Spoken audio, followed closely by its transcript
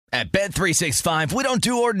At Bet365, we don't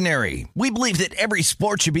do ordinary. We believe that every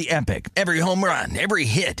sport should be epic. Every home run, every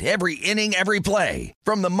hit, every inning, every play.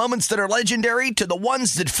 From the moments that are legendary to the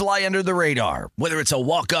ones that fly under the radar. Whether it's a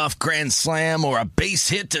walk-off grand slam or a base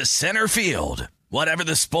hit to center field. Whatever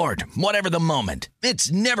the sport, whatever the moment.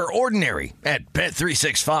 It's never ordinary at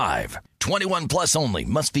Bet365. 21 plus only.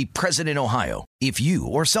 Must be present in Ohio. If you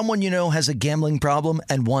or someone you know has a gambling problem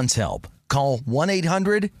and wants help, call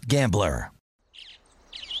 1-800-GAMBLER.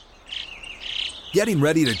 Getting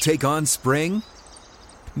ready to take on spring?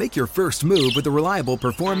 Make your first move with the reliable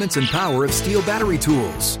performance and power of Steel battery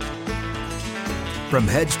tools. From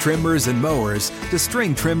hedge trimmers and mowers to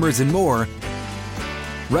string trimmers and more,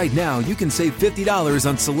 right now you can save $50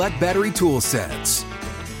 on select battery tool sets.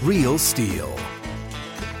 Real Steel.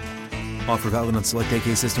 Offer valid on select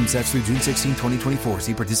AK system sets through June 16, 2024.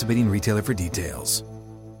 See participating retailer for details.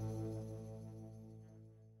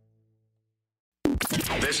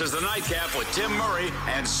 This is the Nightcap with Tim Murray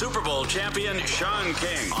and Super Bowl champion Sean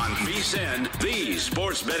King on VSiN, the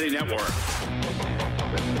Sports Betting Network.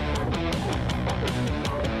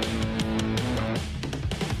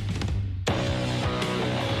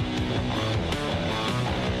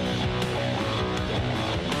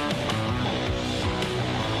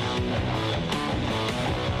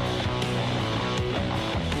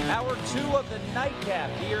 Hour 2 of the Nightcap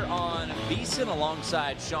here on VSiN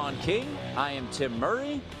alongside Sean King. I am Tim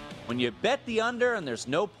Murray. When you bet the under and there's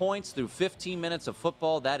no points through 15 minutes of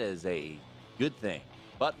football, that is a good thing.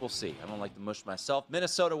 But we'll see. I don't like to mush myself.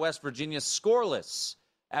 Minnesota, West Virginia, scoreless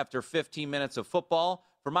after 15 minutes of football.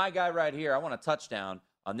 For my guy right here, I want a touchdown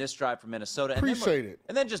on this drive for Minnesota. Appreciate it.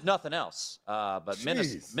 And then just nothing else. But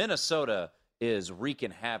Minnesota is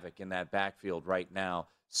wreaking havoc in that backfield right now.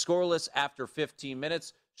 Scoreless after 15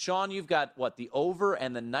 minutes. Sean, you've got, what, the over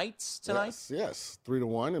and the Knights tonight? Yes.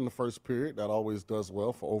 3-1 in the first period. That always does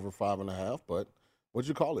well for over 5.5. But what'd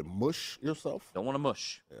you call it? Mush yourself? Don't want to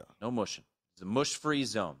mush. Yeah. No mushing. It's a mush-free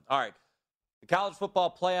zone. All right. The college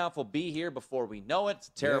football playoff will be here before we know it. It's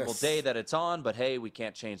a terrible day that it's on, but hey, we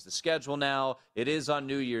can't change the schedule now. It is on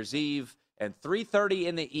New Year's Eve. And 3:30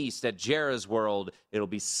 in the East at Jerry's World, it'll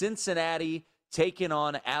be Cincinnati taking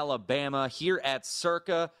on Alabama here at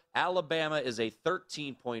Circa. Alabama is a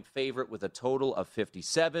 13-point favorite with a total of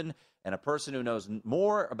 57. And a person who knows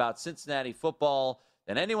more about Cincinnati football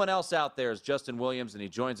than anyone else out there is Justin Williams, and he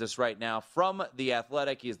joins us right now from The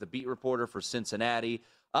Athletic. He is the beat reporter for Cincinnati.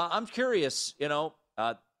 I'm curious, for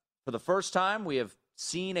the first time, we have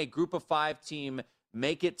seen a Group of 5 team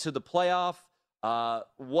make it to the playoff.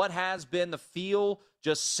 What has been the feel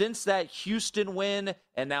just since that Houston win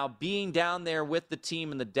and now being down there with the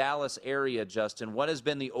team in the Dallas area, Justin? What has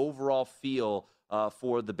been the overall feel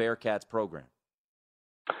for the Bearcats program?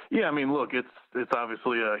 Yeah, I mean, look, it's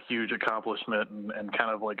obviously a huge accomplishment and kind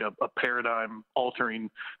of like a paradigm-altering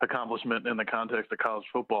accomplishment in the context of college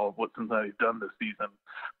football of what Cincinnati's done this season.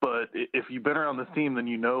 But if you've been around this team, then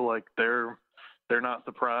you know, like, they're not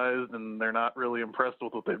surprised and they're not really impressed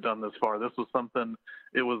with what they've done this far. This was something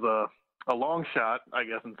 – it was a long shot, I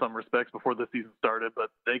guess, in some respects before the season started,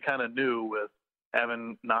 but they kind of knew with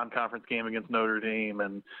having non-conference game against Notre Dame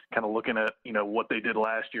and kind of looking at, what they did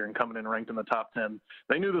last year and coming in ranked in the top 10,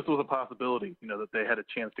 they knew this was a possibility, that they had a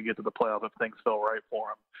chance to get to the playoff if things fell right for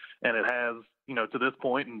them. And it has, to this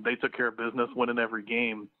point, and they took care of business, winning every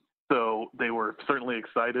game. So they were certainly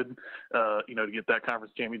excited, to get that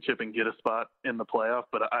conference championship and get a spot in the playoff.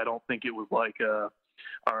 But I don't think it was like,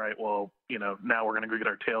 all right, well, now we're going to go get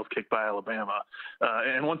our tails kicked by Alabama.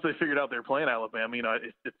 And once they figured out they're playing Alabama,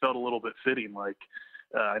 it felt a little bit fitting. Like,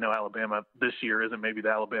 I know Alabama this year isn't maybe the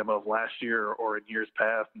Alabama of last year or in years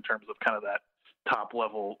past in terms of kind of that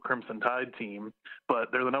top-level Crimson Tide team, but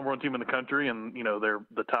they're the number 1 team in the country, and, they're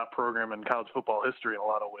the top program in college football history in a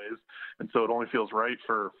lot of ways. And so it only feels right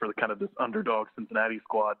for the kind of this underdog Cincinnati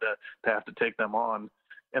squad to have to take them on.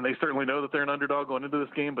 And they certainly know that they're an underdog going into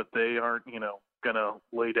this game, but they aren't, going to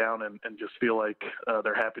lay down and just feel like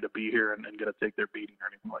they're happy to be here and going to take their beating or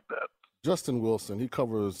anything like that. Justin Wilson, he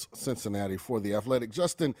covers Cincinnati for The Athletic.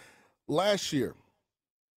 Justin, last year,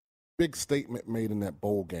 big statement made in that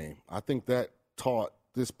bowl game. I think that taught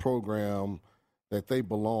this program that they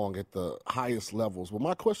belong at the highest levels. Well,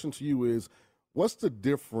 my question to you is, what's the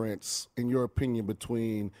difference, in your opinion,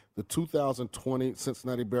 between the 2020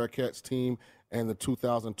 Cincinnati Bearcats team and the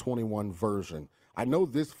 2021 version? I know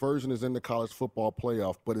this version is in the college football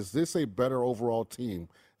playoff, but is this a better overall team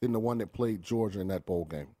than the one that played Georgia in that bowl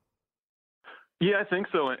game? Yeah, I think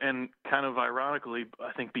so. And kind of ironically,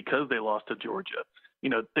 I think because they lost to Georgia,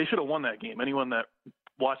 they should have won that game. Anyone that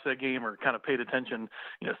watched that game or kind of paid attention,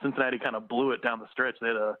 Cincinnati kind of blew it down the stretch. They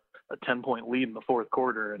had a 10-point lead in the fourth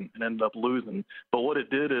quarter and ended up losing. But what it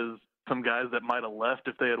did is some guys that might have left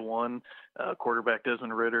if they had won, quarterback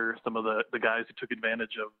Desmond Ridder, some of the guys who took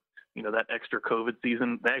advantage of, that extra COVID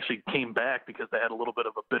season, they actually came back because they had a little bit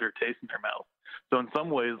of a bitter taste in their mouth. So in some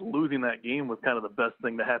ways, losing that game was kind of the best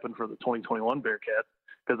thing to happen for the 2021 Bearcats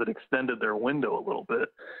because it extended their window a little bit.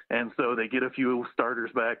 And so they get a few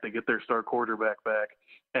starters back, they get their star quarterback back,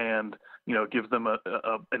 and, it gives them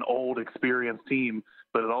an old, experienced team,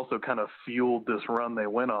 but it also kind of fueled this run they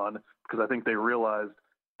went on because I think they realized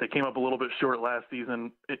they came up a little bit short last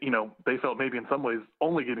season. They felt maybe in some ways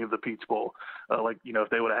only getting to the Peach Bowl. If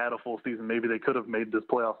they would have had a full season, maybe they could have made this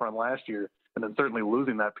playoff run last year. And then certainly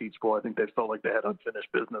losing that Peach Bowl, I think they felt like they had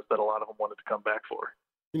unfinished business that a lot of them wanted to come back for.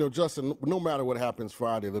 Justin, no matter what happens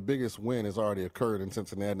Friday, the biggest win has already occurred in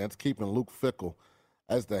Cincinnati, and that's keeping Luke Fickell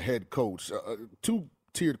as the head coach.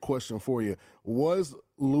 Two-tiered question for you. Was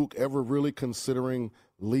Luke ever really considering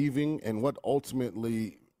leaving, and what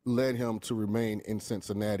ultimately led him to remain in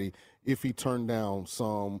Cincinnati if he turned down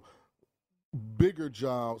some bigger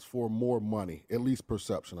jobs for more money, at least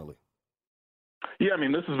perceptionally? Yeah,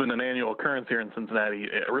 this has been an annual occurrence here in Cincinnati.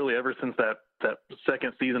 Really, ever since that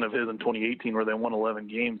second season of his in 2018 where they won 11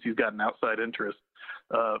 games, he's got an outside interest.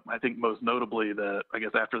 I think most notably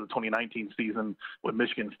after the 2019 season when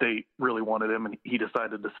Michigan State really wanted him and he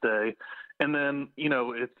decided to stay. And then,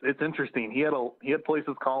 it's interesting. He had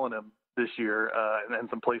places calling him this year and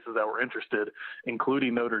some places that were interested,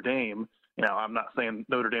 including Notre Dame. I'm not saying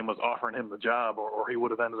Notre Dame was offering him the job or he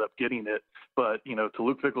would have ended up getting it. But, to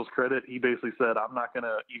Luke Fickell's credit, he basically said, I'm not going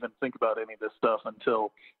to even think about any of this stuff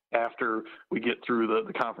until after we get through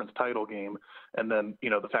the conference title game. And then,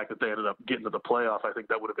 the fact that they ended up getting to the playoff, I think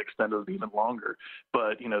that would have extended it even longer.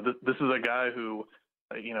 But, this is a guy who,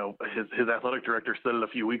 his athletic director said it a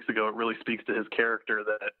few weeks ago. It really speaks to his character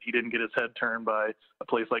that he didn't get his head turned by a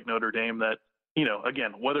place like Notre Dame that,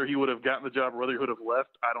 again, whether he would have gotten the job or whether he would have left,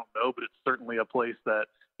 I don't know, but it's certainly a place that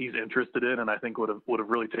he's interested in and I think would have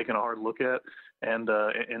really taken a hard look at. And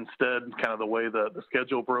instead, kind of the way the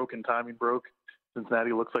schedule broke and timing broke,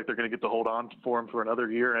 Cincinnati looks like they're going to get to hold on for him for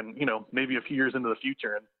another year and, maybe a few years into the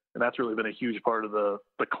future. And that's really been a huge part of the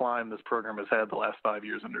climb this program has had the last 5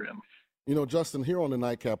 years under him. Justin, here on the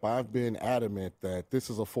Nightcap, I've been adamant that this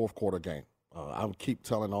is a fourth quarter game. I keep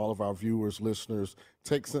telling all of our viewers, listeners,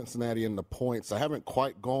 take Cincinnati in the points. I haven't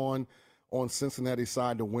quite gone on Cincinnati's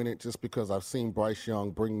side to win it just because I've seen Bryce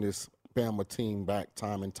Young bring this Bama team back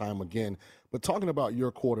time and time again. But talking about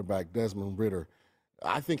your quarterback, Desmond Ridder,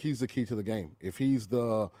 I think he's the key to the game. If he's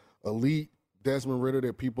the elite Desmond Ridder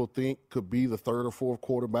that people think could be the third or fourth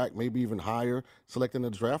quarterback, maybe even higher, selecting the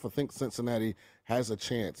draft, I think Cincinnati has a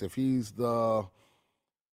chance. If he's the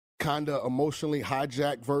kind of emotionally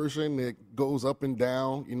hijacked version that goes up and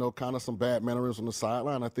down, kind of some bad manners on the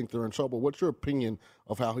sideline, I think they're in trouble. What's your opinion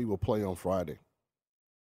of how he will play on Friday?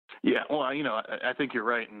 Yeah, well, I think you're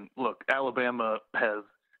right. And look, Alabama has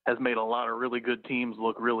made a lot of really good teams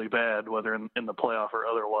look really bad, whether in the playoff or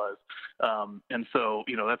otherwise. And so,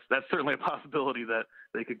 that's certainly a possibility that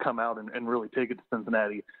they could come out and really take it to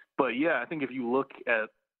Cincinnati. But yeah, I think if you look at,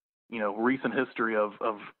 recent history of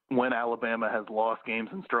when Alabama has lost games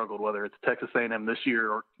and struggled, whether it's Texas A&M this year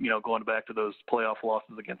or, going back to those playoff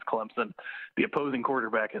losses against Clemson, the opposing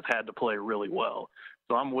quarterback has had to play really well.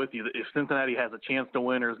 So I'm with you. If Cincinnati has a chance to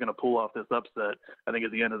win or is going to pull off this upset, I think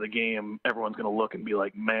at the end of the game, everyone's going to look and be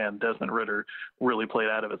like, man, Desmond Ridder really played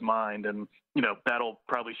out of his mind. And, that'll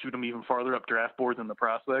probably shoot him even farther up draft boards in the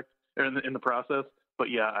process. But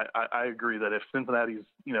yeah, I agree that if Cincinnati's,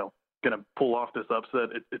 going to pull off this upset,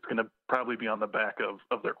 it's going to probably be on the back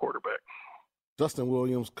of their quarterback. Justin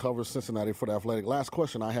Williams covers Cincinnati for The Athletic. Last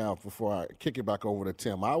question I have before I kick it back over to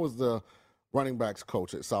Tim. I was the running backs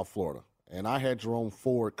coach at South Florida, and I had Jerome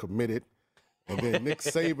Ford committed, and then Nick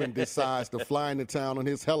Saban decides to fly into town on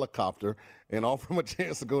his helicopter and offer him a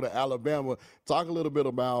chance to go to Alabama. Talk a little bit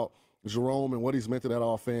about Jerome and what he's meant to that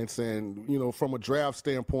offense, and, from a draft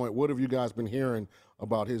standpoint, what have you guys been hearing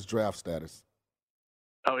about his draft status?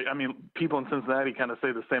 Oh, people in Cincinnati kind of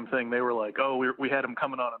say the same thing. They were like, oh, we had him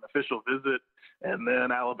coming on an official visit, and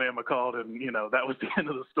then Alabama called, and, that was the end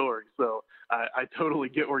of the story. So I totally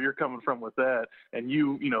get where you're coming from with that. And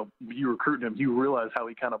you recruiting him, you realize how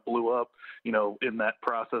he kind of blew up, in that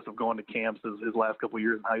process of going to camps his last couple of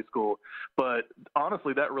years in high school. But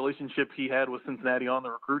honestly, that relationship he had with Cincinnati on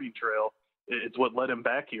the recruiting trail, it's what led him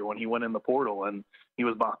back here when he went in the portal. And he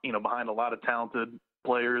was, behind a lot of talented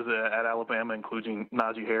players at Alabama, including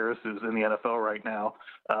Najee Harris, who's in the NFL right now.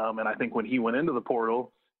 And I think when he went into the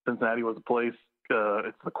portal, Cincinnati was a place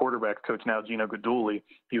it's the quarterback's coach now, Gino Guidugli.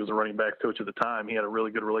 He was a running back coach at the time. He had a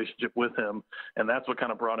really good relationship with him, and that's what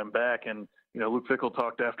kind of brought him back. And Luke Fickell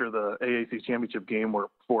talked after the AAC championship game where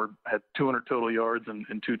Ford had 200 total yards and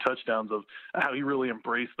 2 touchdowns of how he really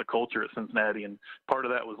embraced the culture at Cincinnati. And part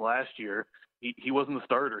of that was last year. He wasn't the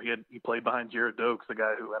starter. He played behind Jared Dokes, the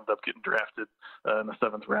guy who ended up getting drafted in the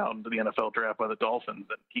 7th round of the NFL draft by the Dolphins.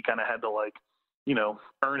 And he kind of had to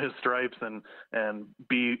earn his stripes and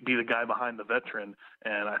be the guy behind the veteran.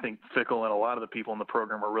 And I think Fickell and a lot of the people in the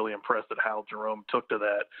program were really impressed at how Jerome took to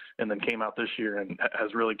that and then came out this year and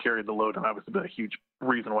has really carried the load and obviously been a huge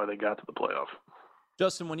reason why they got to the playoff.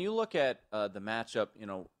 Justin, when you look at the matchup,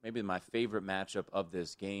 maybe my favorite matchup of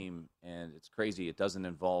this game, and it's crazy, it doesn't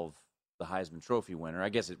involve the Heisman Trophy winner. I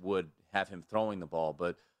guess it would have him throwing the ball,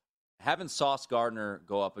 but having Sauce Gardner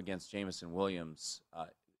go up against Jameson Williams,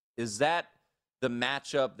 is that the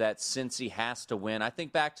matchup that Cincy has to win? I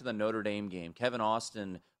think back to the Notre Dame game. Kevin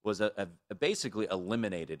Austin was basically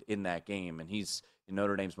eliminated in that game, and he's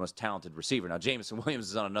Notre Dame's most talented receiver. Now, Jameson Williams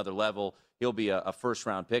is on another level. He'll be a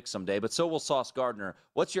first-round pick someday, but so will Sauce Gardner.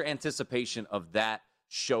 What's your anticipation of that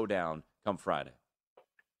showdown come Friday?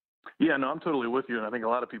 Yeah, no, I'm totally with you, and I think a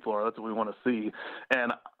lot of people are. That's what we want to see.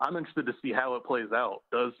 And I'm interested to see how it plays out.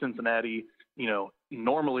 Does Cincinnati,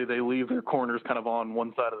 normally they leave their corners kind of on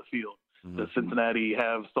one side of the field. Mm-hmm. Does Cincinnati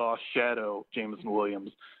have Sauce shadow Jameson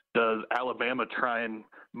Williams? Does Alabama try and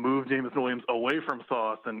move Jameson Williams away from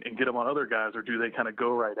Sauce and get him on other guys, or do they kind of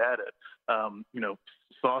go right at it?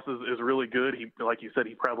 Sauce is really good. He, like you said,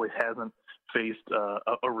 he probably hasn't faced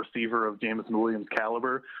a receiver of Jameson Williams'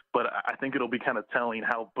 caliber, but I think it'll be kind of telling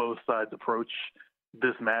how both sides approach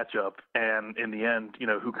this matchup, and in the end,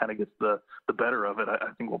 who kind of gets the better of it.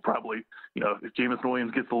 I think we'll probably, if Jameson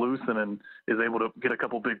Williams gets loose and is able to get a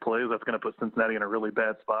couple big plays, that's going to put Cincinnati in a really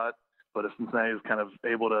bad spot. But if Cincinnati is kind of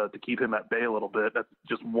able to keep him at bay a little bit, that's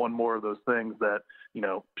just one more of those things that,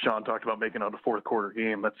 Sean talked about making out a fourth quarter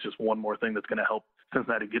game. That's just one more thing that's going to help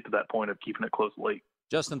Cincinnati get to that point of keeping it close late.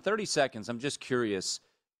 Justin, 30 seconds. I'm just curious.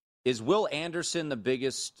 Is Will Anderson the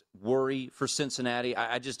biggest worry for Cincinnati?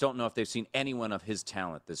 I just don't know if they've seen anyone of his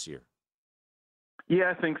talent this year. Yeah,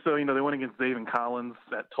 I think so. They went against Zaven Collins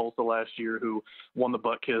at Tulsa last year, who won the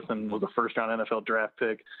butt kiss and was a first-round NFL draft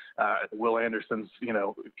pick. Will Anderson's,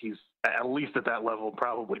 he's at least at that level,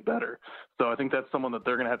 probably better. So I think that's someone that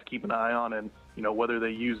they're going to have to keep an eye on. And, whether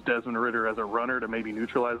they use Desmond Ridder as a runner to maybe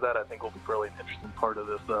neutralize that, I think will be really an interesting part of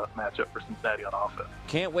this matchup for Cincinnati on offense.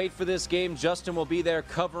 Can't wait for this game. Justin will be there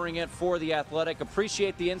covering it for The Athletic.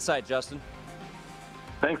 Appreciate the insight, Justin.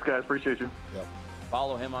 Thanks, guys. Appreciate you. Yep.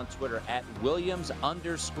 Follow him on Twitter at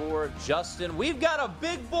Williams_Justin. We've got a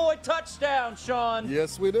big boy touchdown, Sean.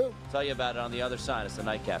 Yes, we do. Tell you about it on the other side. It's the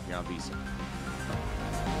Nightcap here on VSiN.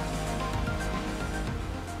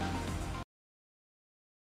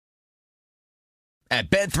 At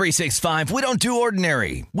Bet365, we don't do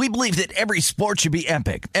ordinary. We believe that every sport should be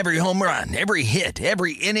epic. Every home run, every hit,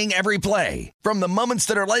 every inning, every play. From the moments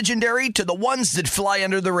that are legendary to the ones that fly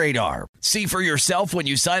under the radar. See for yourself when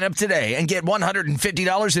you sign up today and get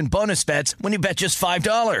 $150 in bonus bets when you bet just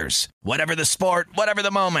 $5. Whatever the sport, whatever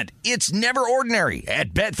the moment, it's never ordinary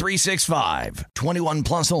at Bet365. 21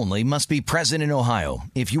 plus only. Must be present in Ohio.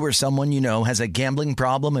 If you or someone you know has a gambling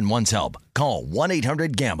problem and wants help, call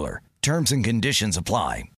 1-800-GAMBLER. Terms and conditions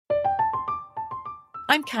apply.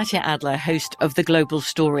 I'm Katya Adler, host of The Global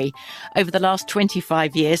Story. Over the last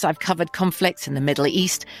 25 years, I've covered conflicts in the Middle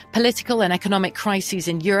East, political and economic crises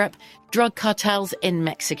in Europe, drug cartels in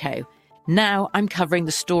Mexico. Now I'm covering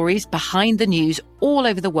the stories behind the news all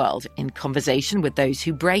over the world in conversation with those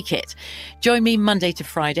who break it. Join me Monday to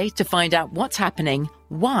Friday to find out what's happening,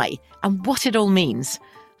 why, and what it all means.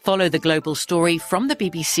 Follow The Global Story from the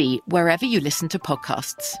BBC wherever you listen to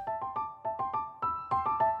podcasts.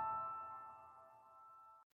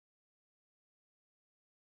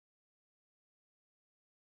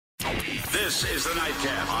 This is the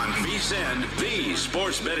Nightcap on VSiN, the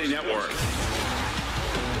Sports Betting Network.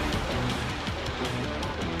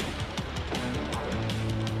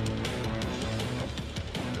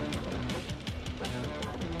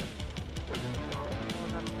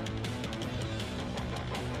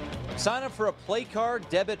 Sign up for a PlayCard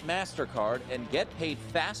debit MasterCard and get paid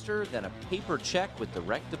faster than a paper check with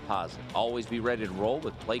direct deposit. Always be ready to roll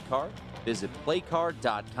with PlayCard. Visit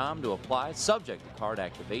playcard.com to apply, subject to card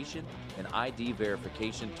activation and ID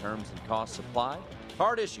verification. Terms and costs apply.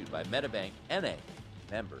 Card issued by MetaBank N.A.,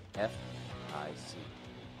 member FDIC.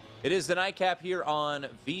 It is the Nightcap here on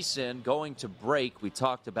VSiN. Going to break, we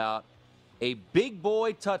talked about a big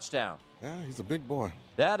boy touchdown. Yeah, he's a big boy.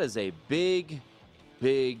 That is a big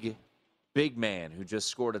man who just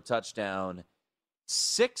scored a touchdown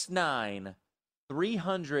 6'9",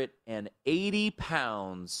 380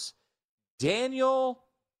 pounds. Daniel,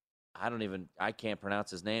 I can't pronounce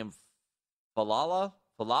his name. Falali?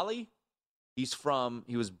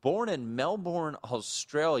 He was born in Melbourne,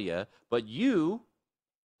 Australia, but you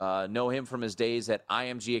know him from his days at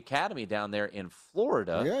IMG Academy down there in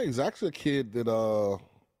Florida. Yeah, he's actually a kid that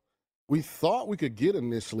we thought we could get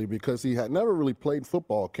initially because he had never really played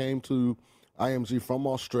football. Came to IMG from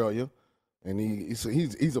Australia, and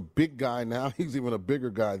he's a big guy now. He's even a bigger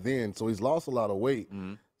guy then, so he's lost a lot of weight.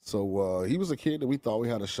 Mm-hmm. So he was a kid that we thought we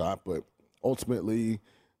had a shot, but ultimately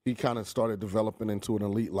he kind of started developing into an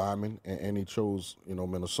elite lineman, and he chose,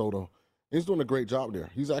 Minnesota. He's doing a great job there.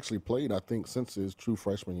 He's actually played, I think, since his true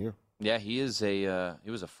freshman year. Yeah, he was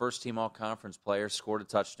a first-team all-conference player, scored a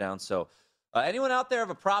touchdown. So anyone out there have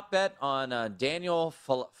a prop bet on Daniel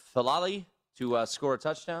Falali to score a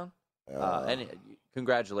touchdown?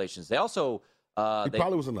 Congratulations. They also he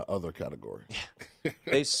probably was in the other category.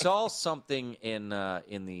 They saw something in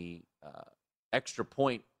the extra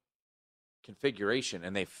point configuration,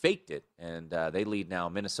 and they faked it, and they lead now.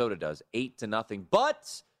 Minnesota does 8-0.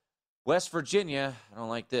 But West Virginia, I don't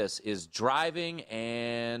like this, is driving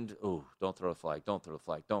and don't throw the flag.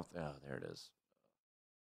 There it is.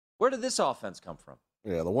 Where did this offense come from?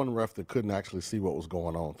 Yeah, the one ref that couldn't actually see what was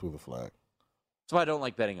going on through the flag. That's why I don't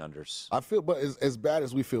like betting unders. I feel, but as bad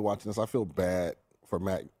as we feel watching this, I feel bad for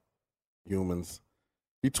Matt Humans.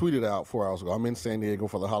 He tweeted out 4 hours ago, I'm in San Diego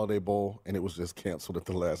for the Holiday Bowl, and it was just canceled at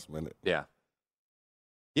the last minute. Yeah.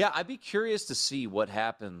 Yeah, I'd be curious to see what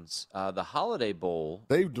happens. The Holiday Bowl.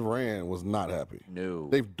 Dave Doran was not happy. No.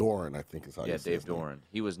 Dave Doran, I think is how you say his name. Yeah, Dave Doran.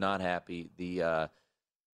 He was not happy.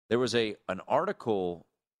 There was an article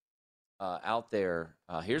out there.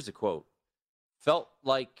 Here's the quote. Felt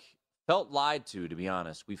lied to be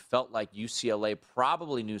honest. We felt like UCLA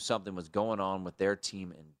probably knew something was going on with their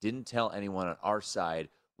team and didn't tell anyone on our side.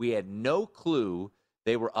 We had no clue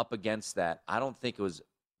they were up against that. I don't think it was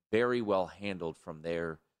very well handled from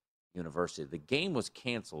their university. The game was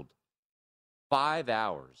canceled 5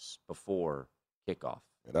 hours before kickoff.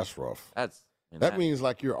 Yeah, that's rough. That means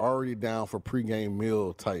like you're already down for pregame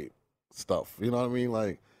meal type stuff. You know what I mean?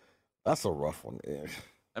 Like, that's a rough one. Yeah.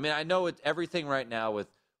 I mean, I know everything right now with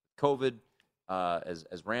COVID,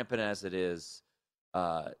 as rampant as it is,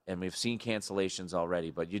 and we've seen cancellations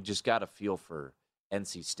already, but you just got to feel for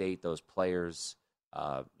NC State, those players.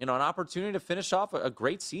 An opportunity to finish off a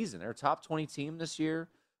great season. They're a top 20 team this year.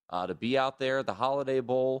 To be out there at the Holiday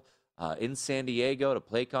Bowl in San Diego to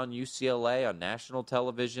play on UCLA on national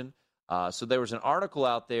television. So there was an article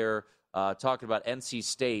out there talking about NC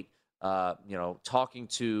State, talking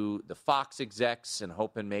to the Fox execs and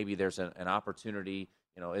hoping maybe there's an opportunity.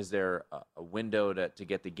 Is there a window to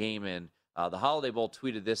get the game in? The Holiday Bowl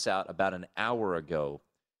tweeted this out about an hour ago.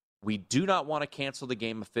 We do not want to cancel the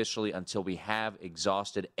game officially until we have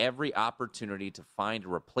exhausted every opportunity to find a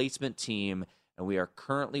replacement team, and we are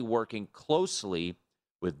currently working closely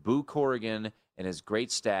with Boo Corrigan and his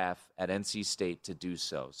great staff at NC State to do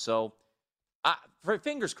so. So,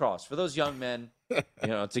 fingers crossed for those young men,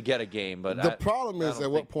 to get a game. But the problem is,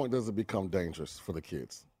 at what point does it become dangerous for the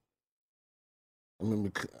kids? I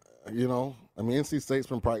mean, NC State's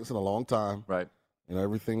been practicing a long time. Right.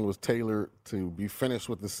 Everything was tailored to be finished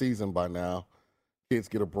with the season by now. Kids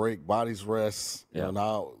get a break, bodies rest. Yeah.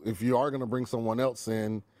 Now, if you are going to bring someone else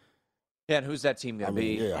in. Yeah, and who's that team going to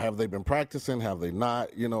be? Yeah, have they been practicing? Have they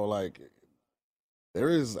not? There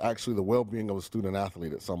is actually the well-being of a student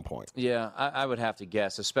athlete at some point. Yeah, I would have to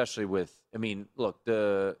guess, especially with, look,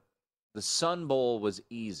 the Sun Bowl was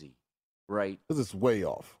easy, right? Because it's way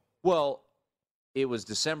off. Well, it was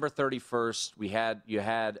December 31st. You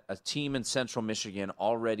had a team in Central Michigan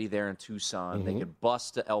already there in Tucson. Mm-hmm. They could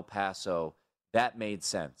bus to El Paso. That made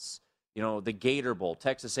sense. The Gator Bowl,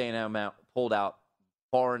 Texas A&M pulled out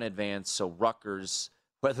far in advance, so Rutgers,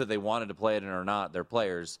 whether they wanted to play it or not, their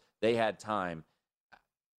players, they had time.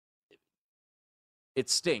 It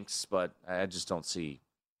stinks, but I just don't see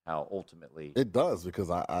how ultimately. It does,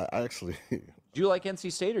 because I actually. Do you like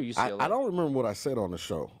NC State or UCLA? I don't remember what I said on the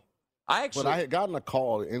show. But I had gotten a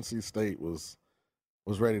call that NC State was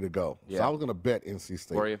ready to go. Yeah. So I was going to bet NC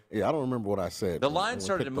State. Were you? Yeah, I don't remember what I said. The line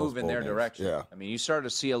started to move in their direction. Yeah. You started to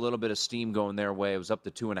see a little bit of steam going their way. It was up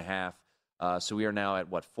to 2.5. So we are now at,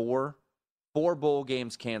 4? 4 bowl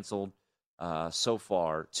games canceled so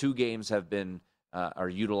far. 2 games have been are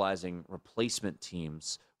utilizing replacement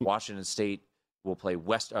teams. Washington State will play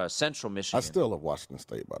Central Michigan. I still love Washington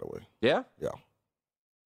State, by the way. Yeah? Yeah.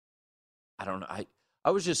 I don't know. I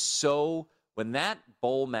was just when that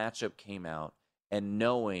bowl matchup came out and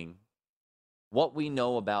knowing what we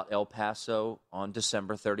know about El Paso on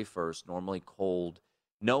December 31st, normally cold,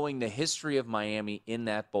 knowing the history of Miami in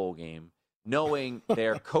that bowl game, knowing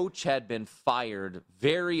their coach had been fired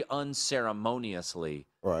very unceremoniously,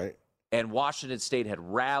 right, and Washington State had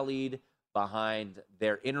rallied behind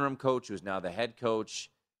their interim coach, who's now the head coach.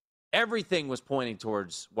 Everything was pointing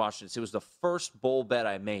towards Washington State. It was the first bowl bet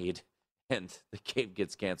I made, and the game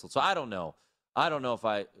gets canceled. So I don't know. I don't know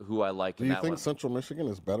who I like in that one. Do you think Central Michigan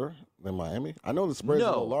is better than Miami? I know the spread's a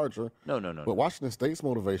little larger. No. But Washington State's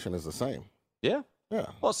motivation is the same. Yeah. Yeah.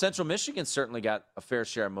 Well, Central Michigan certainly got a fair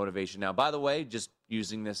share of motivation. Now, by the way, just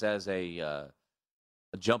using this as a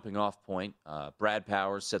jumping off point, Brad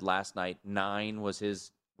Powers said last night 9 was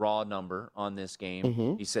his raw number on this game.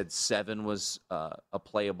 Mm-hmm. He said 7 was a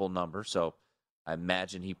playable number, so I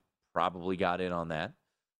imagine he probably got in on that.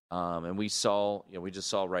 And we just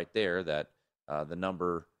saw right there that the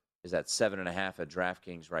number is at 7.5 at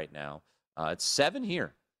DraftKings right now. It's 7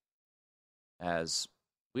 here, as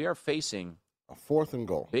we are facing a 4th and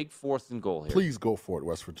goal. Big 4th and goal here. Please go for it,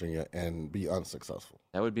 West Virginia, and be unsuccessful.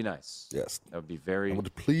 That would be nice. Yes. That would be very. It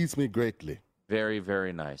would please me greatly. Very,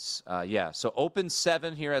 very nice. So open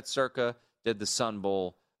 7 here at Circa, did the Sun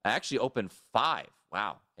Bowl. I actually opened 5,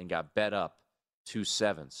 wow, and got bet up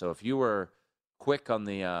 2-7. So if you were quick on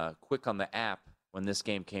the app when this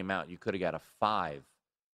game came out, you could have got a 5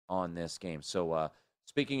 on this game. So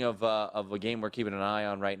speaking of a game we're keeping an eye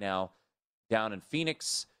on right now, down in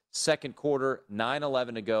Phoenix, second quarter,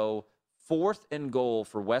 9:11 to go, 4th and goal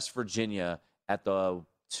for West Virginia at the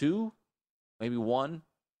 2, maybe 1.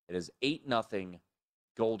 It is 8-0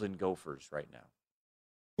 Golden Gophers right now.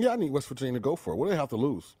 Yeah, I need West Virginia to go for it. What do they have to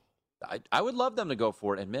lose? I would love them to go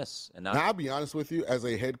for it and miss. And now, I'll be honest with you, as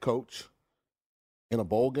a head coach in a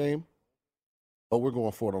bowl game, we're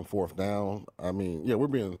going for it on 4th down. I mean, yeah, we're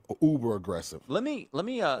being uber aggressive. Let me.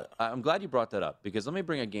 I'm glad you brought that up, because let me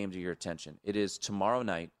bring a game to your attention. It is tomorrow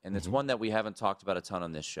night, and it's one that we haven't talked about a ton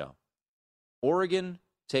on this show. Oregon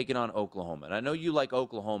taking on Oklahoma. And I know you like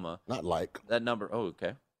Oklahoma. Not like. That number. Oh,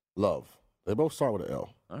 okay. Love. They both start with an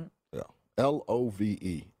L. All right. Yeah.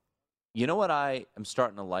 L-O-V-E. You know what I am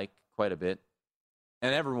starting to like quite a bit,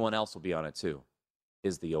 and everyone else will be on it too,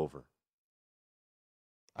 is the over.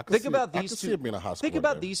 Think about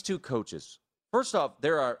these two coaches. First off,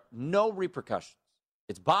 there are no repercussions.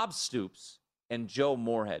 It's Bob Stoops and Joe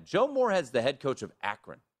Moorhead. Joe Moorhead's the head coach of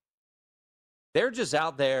Akron. They're just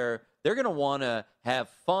out there. They're going to want to have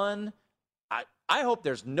fun. I hope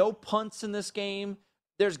there's no punts in this game.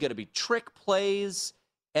 There's going to be trick plays.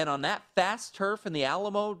 And on that fast turf in the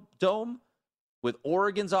Alamo Dome with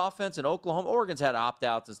Oregon's offense and Oklahoma, Oregon's had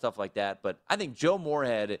opt-outs and stuff like that. But I think Joe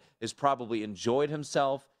Moorhead has probably enjoyed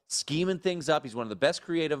himself, scheming things up. He's one of the best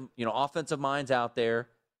creative, offensive minds out there.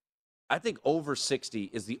 I think over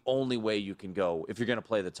 60 is the only way you can go if you're going to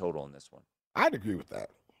play the total in this one. I'd agree with that.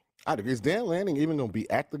 Is Dan Lanning even going to be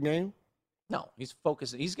at the game? No, he's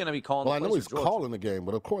focusing. He's going to be calling. Well, I know he's calling the game,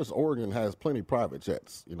 but of course Oregon has plenty of private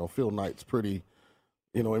jets. Phil Knight's pretty,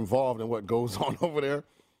 involved in what goes on over there.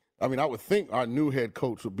 I mean, I would think our new head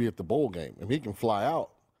coach would be at the bowl game, and he can fly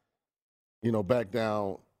out, back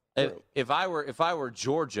down. If I were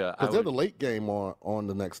Georgia, because they're the late game on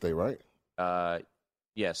the next day, right?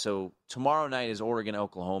 Yeah. So tomorrow night is Oregon,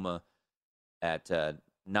 Oklahoma, at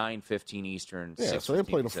 9:15 Eastern. Yeah, so they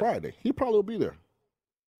play the Friday. He probably will be there.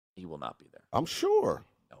 He will not be there. I'm sure.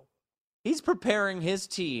 No. He's preparing his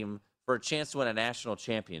team for a chance to win a national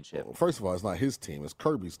championship. Well, first of all, it's not his team. It's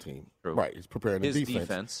Kirby's team. True. Right. He's preparing his the defense.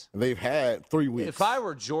 defense. And they've had 3 weeks. If I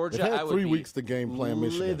were Georgia, I would 3 be weeks to game plan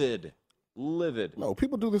Michigan. Livid. No,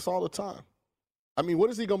 people do this all the time. I mean, what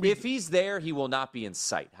is he going to be? If he's there, he will not be in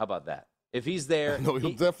sight. How about that? If he's there. No,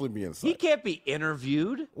 he'll definitely be in sight. He can't be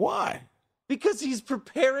interviewed. Why? Because he's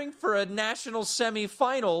preparing for a national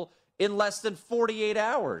semifinal in less than 48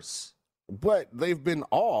 hours. But they've been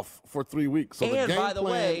off for 3 weeks, so the game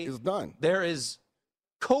plan is done. There is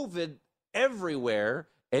COVID everywhere,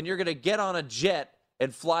 and you're going to get on a jet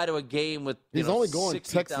and fly to a game with He's only going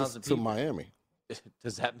 60, Texas to Miami.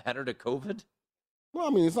 Does that matter to COVID? Well, I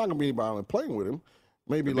mean, it's not going to be anybody playing with him.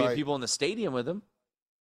 Maybe like people in the stadium with him.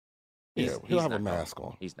 He'll have a mask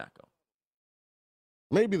on. He's not going.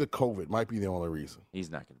 Maybe the COVID might be the only reason. He's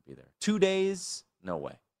not going to be there. 2 days? No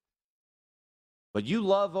way. But you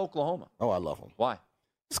love Oklahoma. Oh, I love them. Why?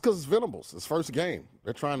 It's because it's Venables. It's first game.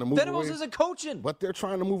 They're trying to move Venables isn't coaching. But they're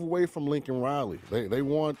trying to move away from Lincoln Riley. They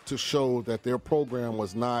want to show that their program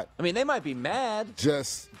was not. I mean, they might be mad.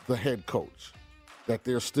 Just the head coach. That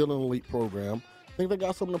they're still an elite program. I think they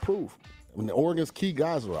got something to prove. I mean, the Oregon's key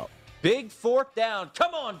guys are out. Big 4th down.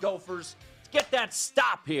 Come on, Gophers. Let's get that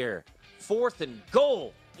stop here. 4th and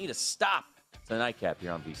goal. Need a stop the Nightcap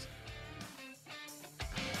here on VSiN.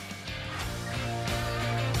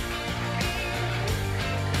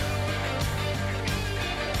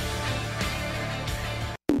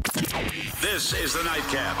 This is the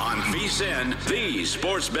Nightcap on VSiN, the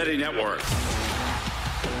Sports Betting Network.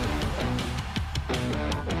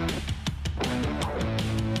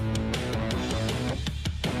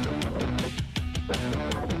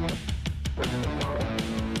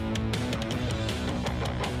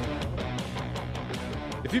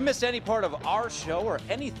 If you missed any part of our show or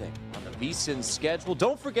anything on the VSiN schedule,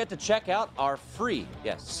 don't forget to check out our free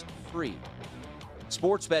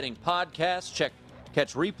sports betting podcast.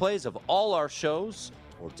 Catch replays of all our shows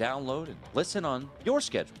or download and listen on your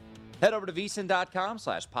schedule. Head over to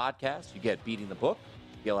vsin.com/podcast. You get Beating the Book,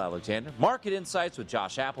 Gil Alexander, Market Insights with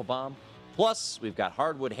Josh Applebaum. Plus, we've got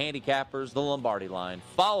Hardwood Handicappers, the Lombardi Line,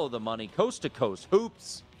 Follow the Money, Coast to Coast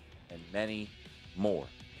Hoops, and many more.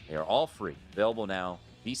 They are all free. Available now,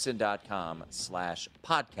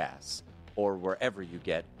 vsin.com/podcasts or wherever you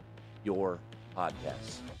get your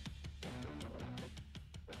podcasts.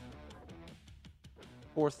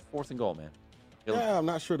 Fourth and goal, man. Yeah, I'm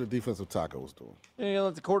not sure the defensive tackle was doing. You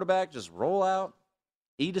let the quarterback just roll out,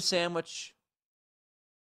 eat a sandwich,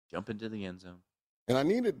 jump into the end zone. And I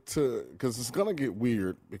needed to, because it's going to get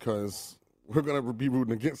weird because we're going to be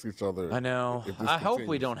rooting against each other. I know. I hope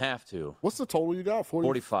we don't have to. What's the total you got?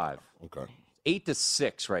 45. Okay.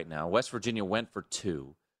 8-6 right now. West Virginia went for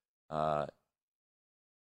 2. That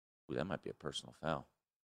might be a personal foul.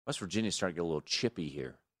 West Virginia's starting to get a little chippy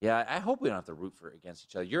here. Yeah, I hope we don't have to root against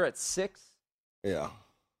each other. You're at 6? Yeah.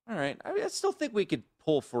 All right. I still think we could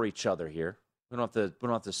pull for each other here. We don't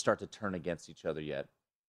have to start to turn against each other yet.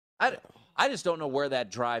 I just don't know where that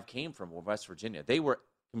drive came from with West Virginia. They were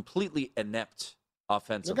completely inept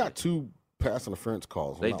offensively. They got 2 pass interference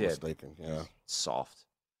calls, if I'm not mistaken. Yeah. Soft.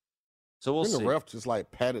 So we'll see. The ref just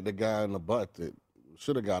patted the guy in the butt that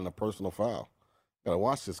should have gotten a personal foul. Got to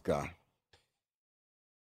watch this guy.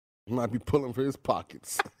 He might be pulling for his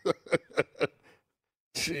pockets.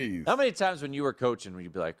 Jeez. How many times when you were coaching would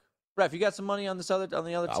you be like, "Ref, you got some money on the other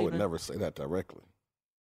team?" I would never say that directly.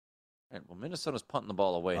 All right, well, Minnesota's punting the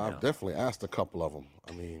ball away now. I've definitely asked a couple of them.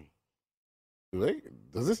 I mean,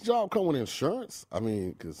 does this job come with insurance? I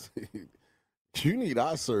mean, because you need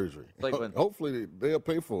eye surgery. Hopefully they'll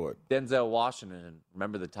pay for it. Denzel Washington and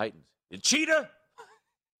Remember the Titans. You cheater!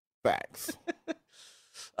 Facts.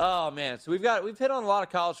 Oh, man. So we've hit on a lot of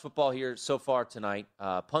college football here so far tonight.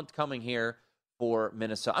 Punt coming here for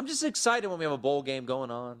Minnesota. I'm just excited when we have a bowl game going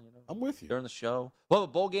on. I'm with you. During the show. We'll have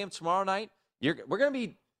a bowl game tomorrow night. We're going to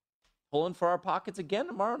be pulling for our pockets again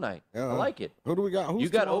tomorrow night. Yeah. I like it. Who do we got? You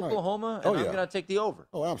got Oklahoma, and I'm going to take the over.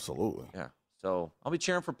 Oh, absolutely. Yeah. So I'll be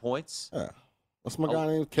cheering for points. Yeah. What's my guy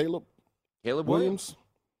named Caleb? Caleb Williams.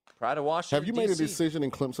 Pride of Washington, Have you made a decision in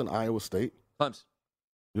Clemson, Iowa State? Clemson.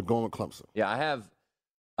 You're going with Clemson. Yeah, I have.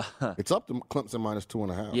 It's up to Clemson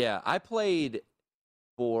 -2.5. Yeah, I played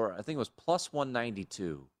for, I think it was plus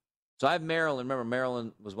 192. So I have Maryland. Remember,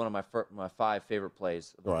 Maryland was one of my 5 favorite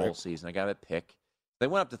plays of the whole season. I got a pick. They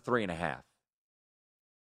went up to 3.5.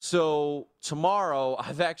 So tomorrow,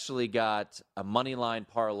 I've actually got a money line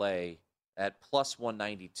parlay at plus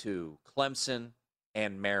 192, Clemson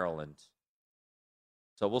and Maryland.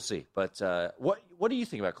 So we'll see. But what do you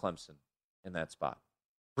think about Clemson in that spot?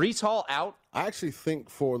 Breece Hall out? I actually think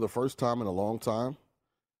for the first time in a long time,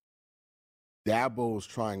 Dabo's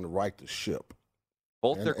trying to right the ship.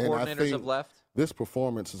 Both their coordinators have left? This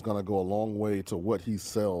performance is going to go a long way to what he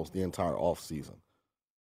sells the entire offseason.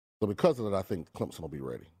 So because of that, I think Clemson will be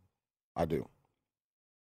ready. I do.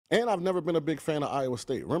 And I've never been a big fan of Iowa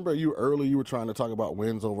State. Remember you were trying to talk about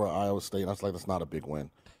wins over Iowa State. And I was like, that's not a big win.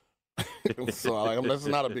 So that's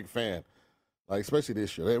not a big fan. Especially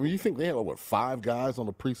this year. I mean, you think they had 5 guys on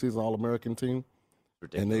the preseason All-American team?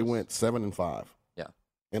 Ridiculous. And they went 7-5. Yeah.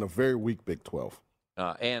 In a very weak Big 12.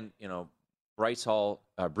 And Breece Hall,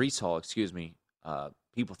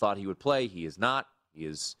 people thought he would play. He is not. He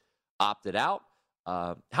is opted out.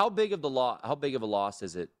 How big of a loss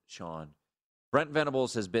is it, Sean? Brent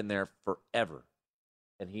Venables has been there forever,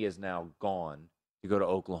 and he is now gone to go to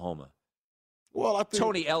Oklahoma. Well, I think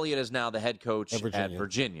Tony Elliott is now the head coach at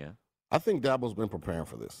Virginia. I think Dabo's been preparing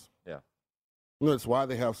for this. Yeah. That's why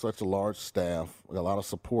they have such a large staff, a lot of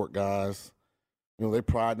support guys. They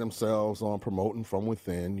pride themselves on promoting from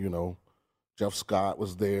within. Jeff Scott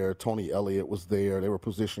was there. Tony Elliott was there. They were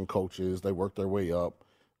position coaches. They worked their way up.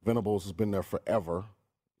 Venables has been there forever.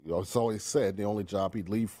 It's always said the only job he'd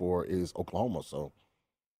leave for is Oklahoma. So,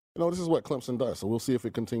 this is what Clemson does. So we'll see if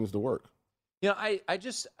it continues to work. I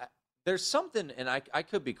just there's something, and I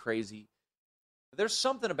could be crazy. There's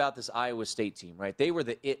something about this Iowa State team, right? They were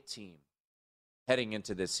the it team heading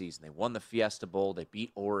into this season. They won the Fiesta Bowl. They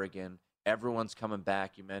beat Oregon. Everyone's coming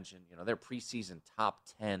back. You mentioned, they're preseason top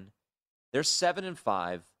 10. They're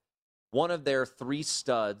 7-5. One of their 3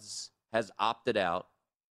 studs has opted out,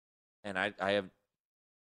 and I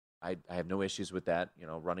have no issues with that.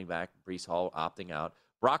 Running back Breece Hall opting out.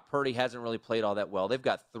 Brock Purdy hasn't really played all that well. They've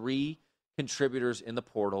got 3 contributors in the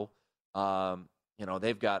portal.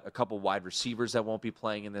 They've got a couple wide receivers that won't be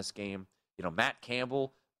playing in this game. Matt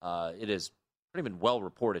Campbell, it has pretty been well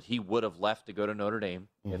reported he would have left to go to Notre Dame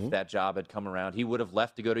if that job had come around. He would have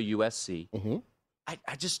left to go to USC.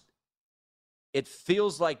 It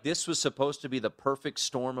feels like this was supposed to be the perfect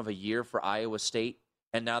storm of a year for Iowa State,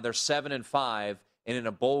 and now they're 7-5, and in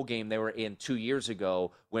a bowl game they were in 2 years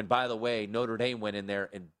ago when, by the way, Notre Dame went in there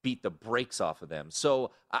and beat the brakes off of them.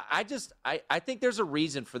 So I think there's a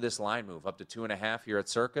reason for this line move up to 2.5 here at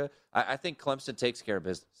Circa. I think Clemson takes care of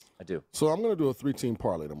business. I do. So I'm going to do a 3-team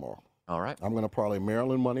parlay tomorrow. All right. I'm going to parlay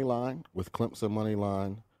Maryland money line with Clemson money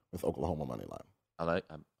line with Oklahoma money line. I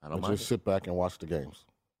don't mind. Just sit back and watch the games.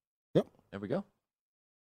 Yep. There we go.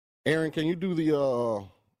 Aaron, can you do the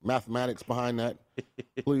mathematics behind that,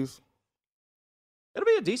 please? It'll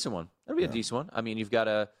be a decent one. A decent one. I mean, you've got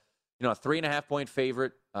a 3.5-point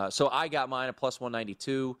favorite. So I got mine at plus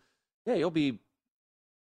 192. Yeah, you'll be.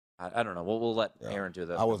 I don't know. We'll let Aaron do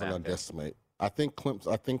that. I wasn't going to guesstimate. I think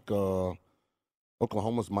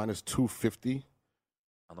Oklahoma's minus 250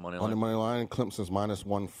 on the money line. On the money line, Clemson's minus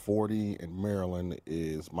 140, and Maryland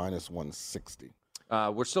is minus 160.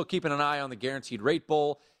 We're still keeping an eye on the Guaranteed Rate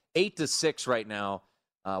Bowl. 8-6 right now.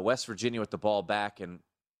 West Virginia with the ball back, and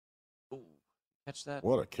catch that.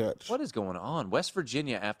 What a catch! What is going on? West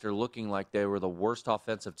Virginia, after looking like they were the worst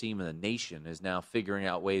offensive team in the nation, is now figuring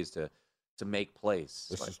out ways to make plays.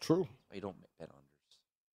 This is true. You don't bet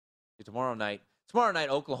unders. Tomorrow night,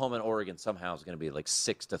 Oklahoma and Oregon somehow is going to be like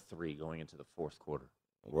 6-3 going into the fourth quarter.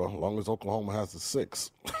 Well, as long as Oklahoma has the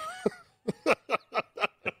 6.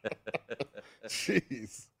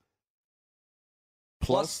 Jeez.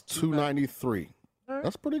 Plus 293. Right.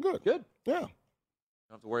 That's pretty good. Good. Yeah. Don't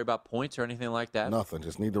have to worry about points or anything like that. Nothing.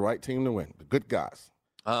 Just need the right team to win. The good guys.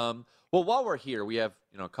 Well, while we're here, we have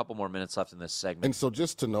a couple more minutes left in this segment. And so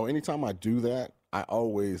just to know, anytime I do that, I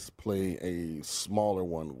always play a smaller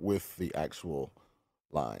one with the actual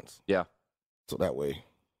lines. Yeah. So that way.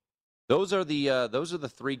 Those are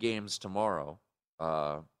the 3 games tomorrow.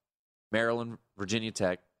 Maryland, Virginia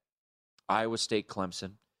Tech, Iowa State,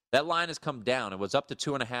 Clemson. That line has come down. It was up to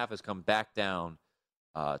 2.5, has come back down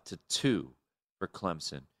to 2 for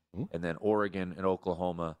Clemson. Mm-hmm. And then Oregon and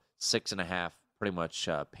Oklahoma, 6.5, pretty much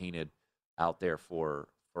painted out there for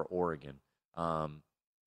Oregon.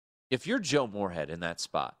 If you're Joe Moorhead in that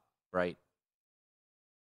spot, right,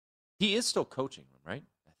 he is still coaching them, right?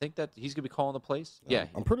 I think that he's going to be calling the plays. Yeah.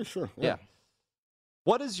 I'm pretty sure. Yeah.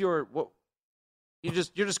 What is you're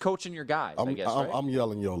just coaching your guys, I guess, right? I'm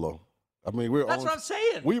yelling YOLO. I mean, that's what I'm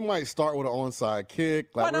saying. We might start with an onside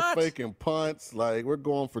kick. Like, we're faking punts. Like, we're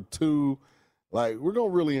going for 2. Like, we're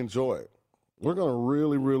going to really enjoy it. We're going to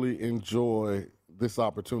really, really enjoy this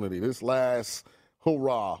opportunity, this last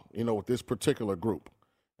hurrah, with this particular group.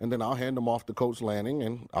 And then I'll hand them off to Coach Lanning,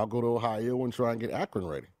 and I'll go to Ohio and try and get Akron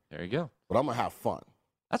ready. There you go. But I'm going to have fun.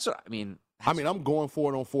 That's what I mean. I'm going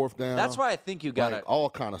for it on 4th down. That's why I think you got to. Like,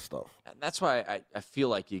 all kind of stuff. And that's why I feel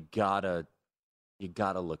like you got to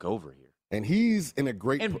look over here. And he's in a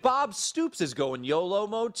great. And Bob Stoops is going YOLO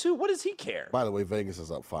mode too. What does he care? By the way, Vegas is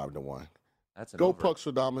up 5-1. That's go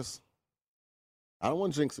Puckstradamus. I don't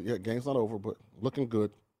want to jinx it yet. Game's not over, but looking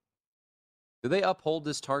good. Do they uphold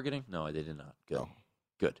this targeting? No, they did not. Good. No.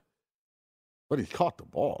 Good. But he caught the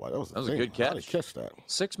ball. Like, that was a good catch. How did he catch that?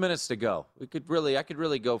 6 minutes to go. I could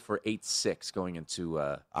really go for 8-6 going into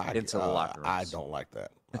the locker room. I don't like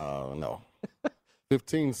that. No.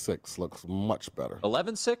 15-6 looks much better.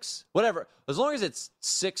 11-6? Whatever. As long as it's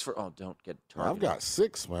 6 for don't get targeted. I've got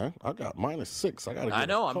 6, man. I got -6. I got to get I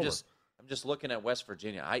know. I'm just looking at West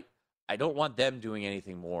Virginia. I don't want them doing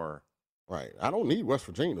anything more. Right. I don't need West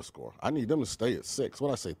Virginia to score. I need them to stay at 6. What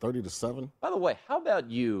did I say, 30-7? By the way, how about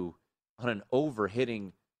you on an over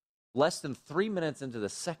hitting less than 3 minutes into the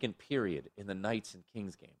second period in the Knights and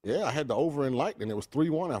Kings game? Yeah, I had the over in Lightning. It was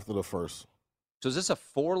 3-1 after the first. So is this a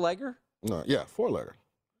 4-legger? No, yeah, 4-legger.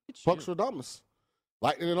 Puckstradamus.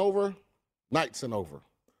 Lightning and over, Knights and over.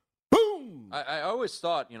 Boom! I always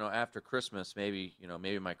thought, after Christmas, maybe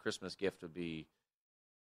my Christmas gift would be,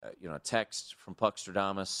 a text from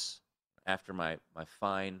Puckstradamus after my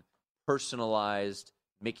fine personalized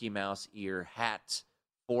Mickey Mouse ear hat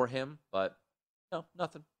for him. But no,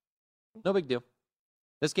 nothing. No big deal.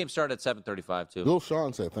 This game started at 7:35 too. Bill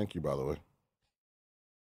Sean said thank you, by the way.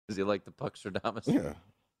 Does he like the Puckstradamus? Yeah.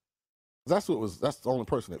 That's the only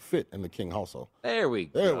person that fit in the King household. There we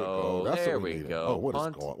go. There we go. That's there what we we needed. go. Oh, what's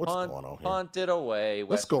going on here? Punt it away.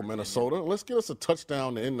 Let's go, Minnesota. Let's get us a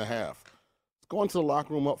touchdown to end the half. Let's go into the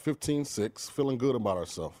locker room up 15-6, feeling good about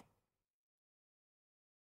ourselves.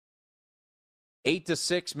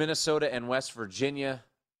 8-6, Minnesota and West Virginia.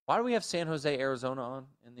 Why do we have San Jose, Arizona on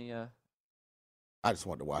in the? I just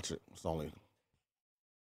wanted to watch it. It's only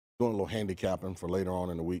doing a little handicapping for later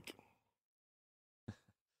on in the week.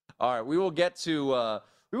 All right, we will get to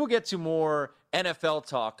more NFL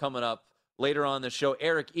talk coming up later on the show.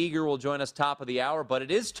 Eric Eager will join us top of the hour, but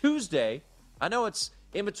it is Tuesday. I know it's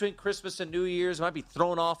in between Christmas and New Year's. It might be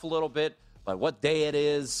thrown off a little bit by what day it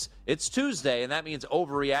is. It's Tuesday, and that means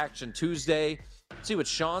Overreaction Tuesday. See what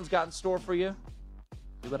Sean's got in store for you.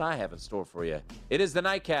 See what I have in store for you. It is the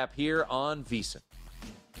Nightcap here on VSiN.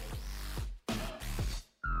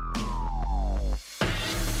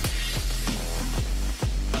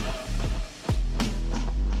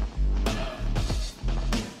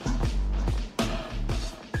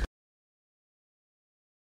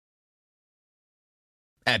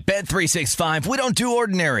 At Bet365, we don't do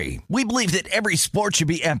ordinary. We believe that every sport should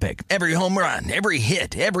be epic. Every home run, every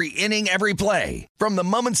hit, every inning, every play. From the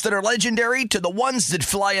moments that are legendary to the ones that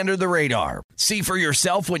fly under the radar. See for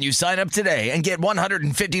yourself when you sign up today and get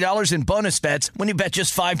 $150 in bonus bets when you bet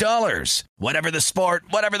just $5. Whatever the sport,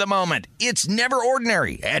 whatever the moment, it's never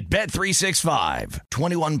ordinary at Bet365.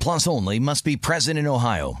 21 plus only. Must be present in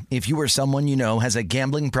Ohio. If you or someone you know has a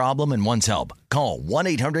gambling problem and wants help, call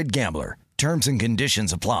 1-800-GAMBLER. Terms and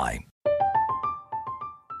conditions apply.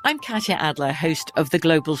 I'm Katya Adler, host of The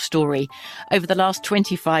Global Story. Over the last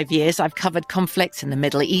 25 years, I've covered conflicts in the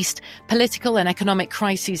Middle East, political and economic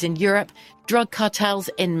crises in Europe, drug cartels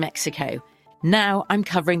in Mexico. Now I'm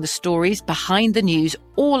covering the stories behind the news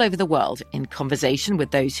all over the world in conversation with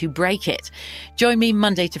those who break it. Join me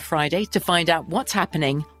Monday to Friday to find out what's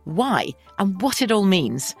happening, why, and what it all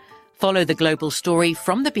means. Follow The Global Story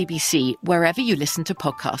from the BBC wherever you listen to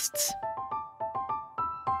podcasts.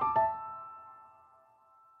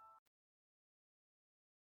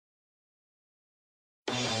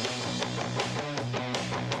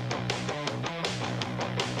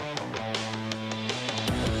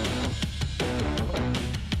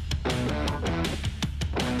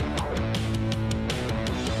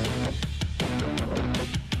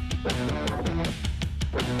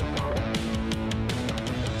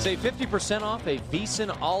 Save 50% off a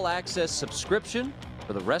VSiN All Access subscription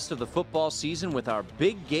for the rest of the football season with our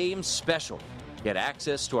Big Game Special. Get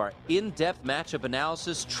access to our in-depth matchup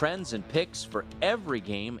analysis, trends, and picks for every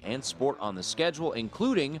game and sport on the schedule,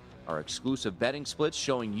 including our exclusive betting splits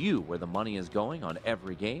showing you where the money is going on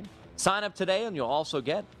every game. Sign up today and you'll also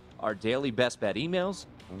get our daily best bet emails,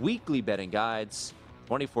 weekly betting guides,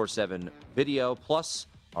 24/7 video, plus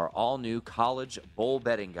our all-new college bowl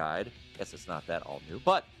betting guide. Guess it's not that all new,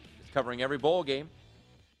 but it's covering every bowl game.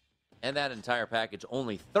 And that entire package,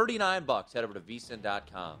 only $39. Head over to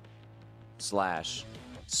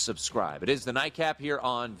vsin.com/subscribe. It is the Nightcap here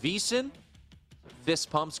on VSiN. Fist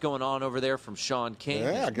pumps going on over there from Sean King.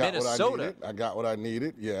 Yeah, I got Minnesota what I needed. I got what I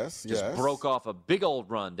needed. Yes, just broke off a big old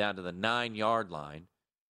run down to the 9-yard line.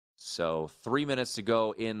 So 3 minutes to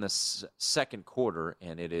go in the second quarter,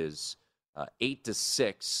 and it is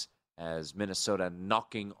 8-6 as Minnesota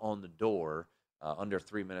knocking on the door under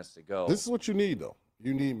 3 minutes to go. This is what you need, though.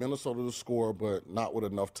 You need Minnesota to score, but not with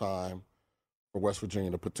enough time for West Virginia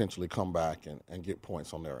to potentially come back and get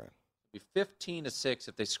points on their end. It'd be 15-6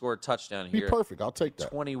 if they score a touchdown Be here. perfect. I'll take that.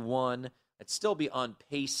 21. I'd still be on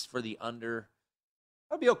pace for the under.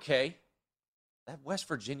 That'd be okay. That West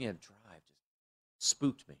Virginia drive just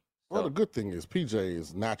spooked me. Well, the good thing is PJ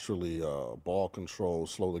is naturally ball control,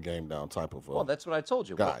 slow the game down type of well, that's what I told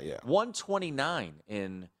you. Guy, yeah. 129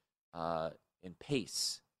 in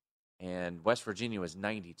pace, and West Virginia was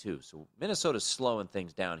 92. So Minnesota's slowing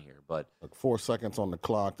things down here, but like 4 seconds on the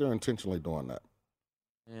clock. They're intentionally doing that.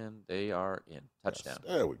 And they are in. Touchdown.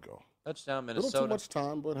 Yes, there we go. Touchdown, A Minnesota. little too much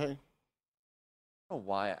time, but hey. I don't know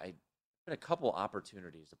why. I've been a couple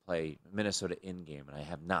opportunities to play Minnesota in-game, and I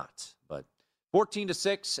have not. But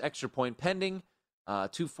 14-6, extra point pending.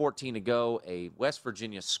 2:14 to go. A West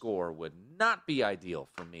Virginia score would not be ideal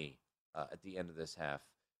for me at the end of this half.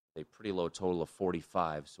 A pretty low total of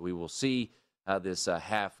 45. So we will see how this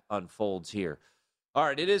half unfolds here. All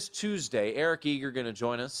right, it is Tuesday. Eric Eager going to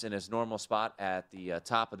join us in his normal spot at the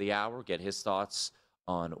top of the hour, get his thoughts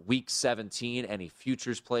on Week 17, any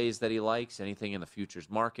futures plays that he likes, anything in the futures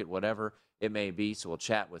market, whatever it may be. So we'll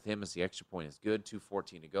chat with him as the extra point is good.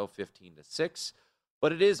 2:14 to go, 15-6.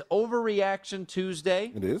 But it is Overreaction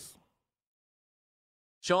Tuesday. It is.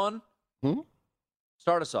 Sean,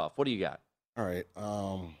 start us off. What do you got? All right.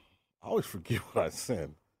 I always forget what I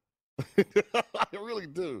said. I really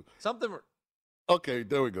do. Okay,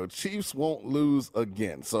 there we go. Chiefs won't lose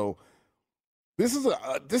again. So this is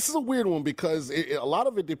a weird one because a lot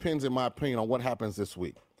of it depends, in my opinion, on what happens this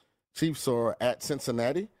week. Chiefs are at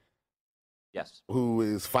Cincinnati. Yes. Who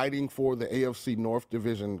is fighting for the AFC North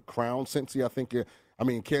Division crown. Kansas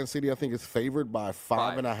City, I think, is favored by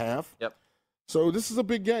 5.5. Yep. So this is a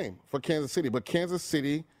big game for Kansas City. But Kansas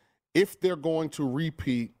City, if they're going to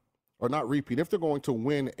if they're going to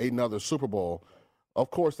win another Super Bowl, of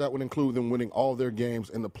course, that would include them winning all their games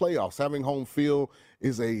in the playoffs. Having home field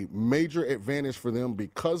is a major advantage for them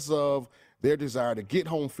because of their desire to get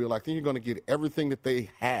home field. I think you're going to get everything that they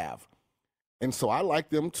have. And so I like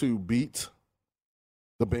them to beat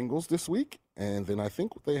the Bengals this week. And then I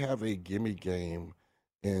think they have a gimme game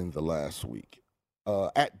in the last week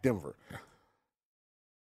at Denver.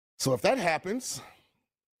 So if that happens,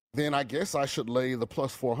 then I guess I should lay the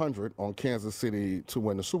plus 400 on Kansas City to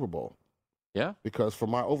win the Super Bowl. Yeah. Because for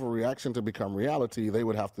my overreaction to become reality, they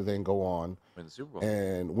would have to then go on win the Super Bowl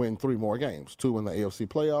and win 3 more games, 2 in the AFC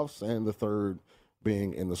playoffs and the third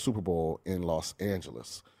being in the Super Bowl in Los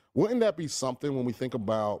Angeles. Wouldn't that be something when we think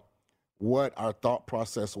about what our thought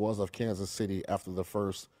process was of Kansas City after the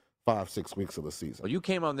first 5-6 weeks of the season? Well, you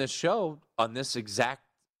came on this show, on this exact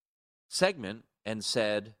segment, and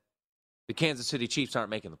said the Kansas City Chiefs aren't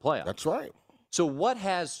making the playoffs. That's right. So what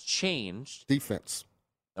has changed? Defense.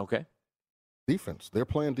 Okay. Defense. They're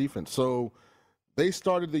playing defense. So they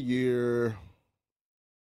started the year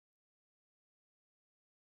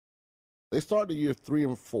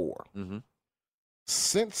 3-4. Mm-hmm.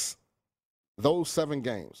 Since those 7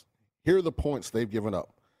 games, here are the points they've given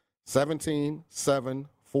up. 17, 7,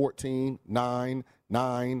 14, 9,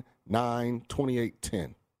 9, 9, 28,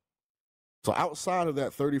 10. So outside of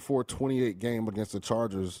that 34-28 game against the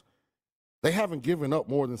Chargers, they haven't given up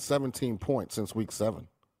more than 17 points since week 7.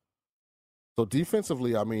 So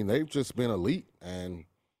defensively, I mean, they've just been elite, and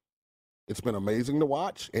it's been amazing to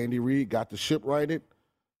watch. Andy Reid got the ship righted.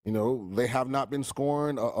 You know, they have not been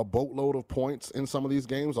scoring a boatload of points in some of these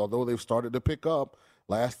games, although they've started to pick up.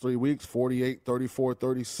 Last 3 weeks, 48, 34,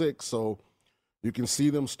 36. So you can see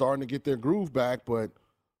them starting to get their groove back, but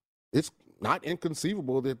it's not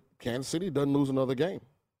inconceivable that Kansas City doesn't lose another game.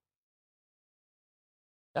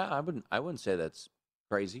 Yeah, I wouldn't say that's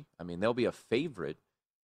crazy. I mean, they'll be a favorite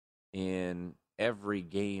in every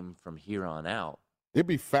game from here on out. It'd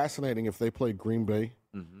be fascinating if they play Green Bay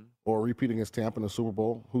or repeat against Tampa in the Super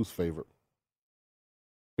Bowl. Who's favorite?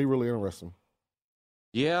 Be really interesting.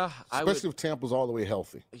 Yeah. Especially if Tampa's all the way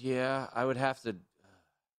healthy. Yeah, I would have to.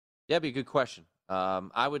 Yeah, it'd be a good question.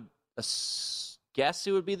 I would guess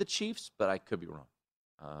it would be the Chiefs, but I could be wrong.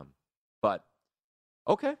 But,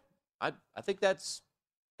 okay. I think that's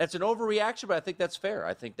an overreaction, but I think that's fair.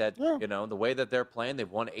 I think that, the way that they're playing, they've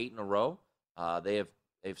won 8 in a row. They've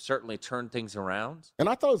certainly turned things around. And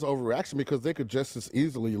I thought it was an overreaction because they could just as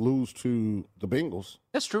easily lose to the Bengals.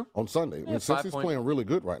 That's true. On Sunday. Yeah, since he's playing really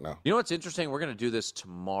good right now. You know what's interesting? We're going to do this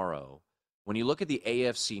tomorrow. When you look at the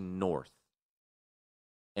AFC North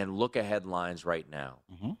and look at headlines right now,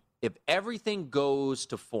 if everything goes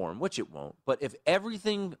to form, which it won't, but if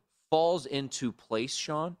everything falls into place,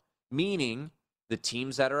 Sean, meaning the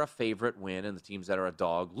teams that are a favorite win and the teams that are a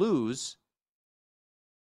dog lose,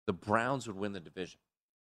 the Browns would win the division.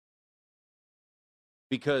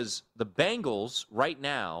 Because the Bengals right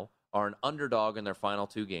now are an underdog in their final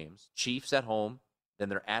 2 games. Chiefs at home, then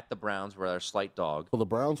they're at the Browns where they're a slight dog. Will the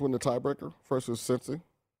Browns win the tiebreaker versus Cincy?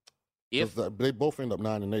 If they both end up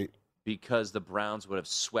 9-8. Because the Browns would have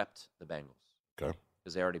swept the Bengals. Okay.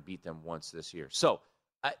 Because they already beat them once this year. So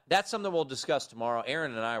that's something we'll discuss tomorrow.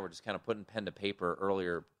 Aaron and I were just kind of putting pen to paper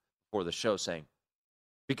earlier before the show saying,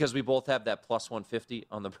 because we both have that plus 150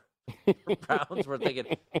 on the Browns, we're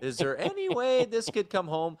thinking, is there any way this could come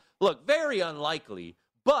home? Look, very unlikely,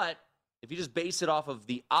 but if you just base it off of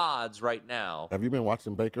the odds right now. Have you been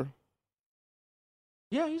watching Baker?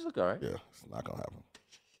 Yeah, he's looking all right. Yeah, it's not going to happen.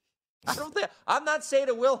 I'm not saying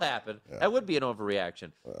it will happen. Yeah. That would be an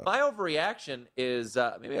overreaction. My overreaction is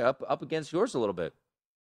maybe up against yours a little bit.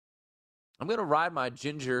 I'm going to ride my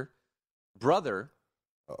ginger brother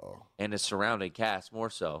and his surrounding cast more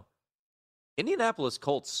so. Indianapolis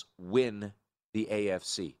Colts win the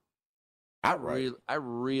AFC. Outright. I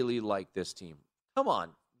really like this team. Come on,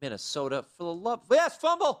 Minnesota, for the love. Yes,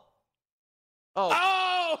 fumble.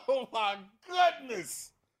 Oh my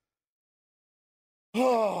goodness.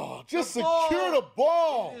 Oh, just secure the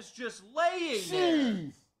ball. It is just laying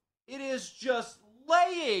there. It is just laying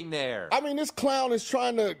laying there. I mean, this clown is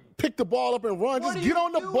trying to pick the ball up and run. Just get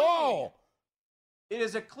on the ball. It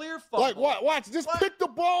is a clear fumble. Like, watch. Just pick the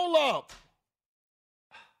ball up.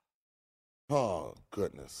 Oh,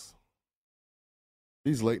 goodness.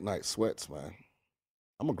 These late night sweats, man.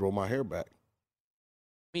 I'm going to grow my hair back.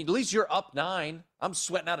 I mean, at least you're up 9. I'm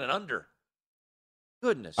sweating out an under.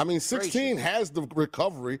 Goodness. I mean, 16 has the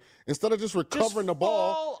recovery. Instead of just recovering the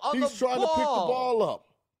ball, he's trying to pick the ball up.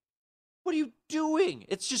 What are you doing?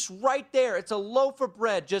 It's just right there. It's a loaf of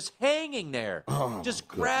bread just hanging there. Oh, just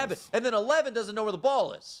grab it. And then 11 doesn't know where the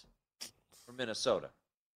ball is from Minnesota.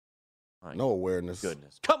 No awareness.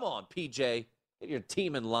 Goodness. Come on, PJ. Get your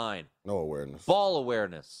team in line. No awareness. Ball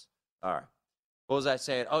awareness. All right. What was I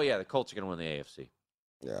saying? Oh, yeah, the Colts are going to win the AFC.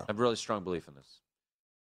 Yeah. I have really strong belief in this.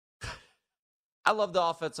 I love the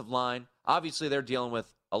offensive line. Obviously, they're dealing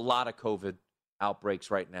with a lot of COVID outbreaks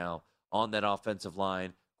right now on that offensive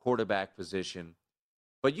line, quarterback position.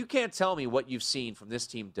 But you can't tell me what you've seen from this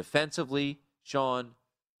team defensively, Sean.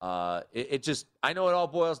 I know it all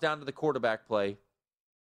boils down to the quarterback play.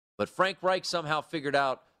 But Frank Reich somehow figured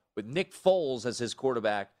out, with Nick Foles as his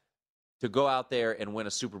quarterback, to go out there and win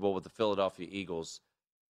a Super Bowl with the Philadelphia Eagles.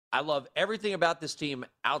 I love everything about this team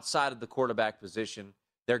outside of the quarterback position.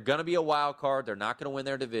 They're going to be a wild card. They're not going to win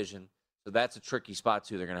their division. So that's a tricky spot,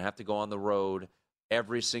 too. They're going to have to go on the road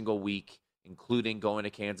every single week, including going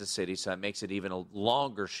to Kansas City. So that makes it even a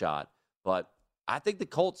longer shot. But I think the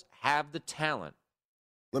Colts have the talent.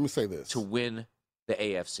 Let me say this. To win the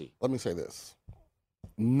AFC. Let me say this.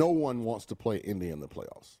 No one wants to play Indy in the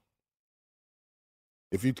playoffs.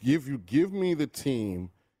 If you give me the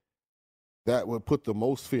team that would put the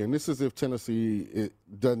most fear, and this is if Tennessee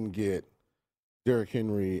doesn't get Derrick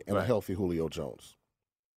Henry and a healthy Julio Jones.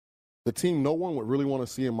 The team no one would really want to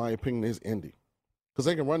see, in my opinion, is Indy. Because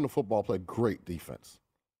they can run the football, play great defense.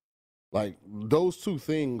 Like, those two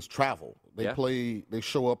things travel. They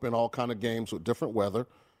show up in all kind of games with different weather.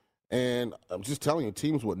 And I'm just telling you,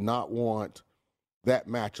 teams would not want that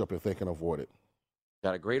matchup if they can avoid it.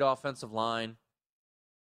 Got a great offensive line.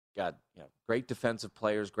 Got great defensive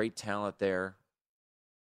players, great talent there.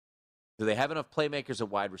 Do they have enough playmakers at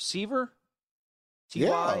wide receiver?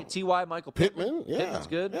 T.Y., Michael Pittman. Yeah. Pittman's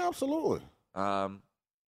good. Yeah, absolutely.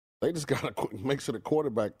 They just got to make sure the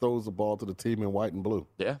quarterback throws the ball to the team in white and blue.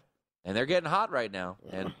 Yeah, and they're getting hot right now,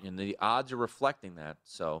 and the odds are reflecting that.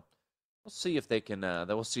 So we'll see if they can.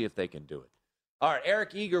 We'll see if they can do it. All right,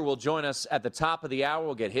 Eric Eager will join us at the top of the hour.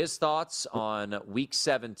 We'll get his thoughts on Week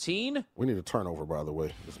 17. We need a turnover, by the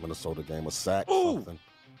way. This Minnesota game, a sack, something.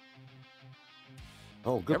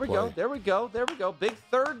 Oh, good play. There we go. Big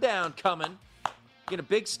third down coming. Get a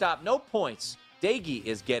big stop. No points. Dagey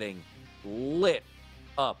is getting lit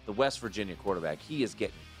up. The West Virginia quarterback. He is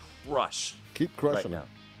getting crushed. Keep crushing right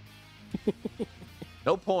now.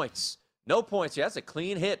 No points. Yeah, that's a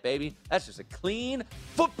clean hit, baby. That's just a clean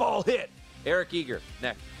football hit. Eric Eager,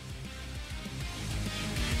 next.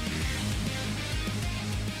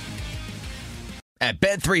 At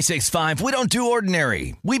Bet365, we don't do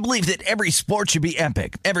ordinary. We believe that every sport should be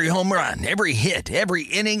epic. Every home run, every hit, every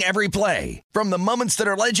inning, every play. From the moments that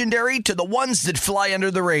are legendary to the ones that fly under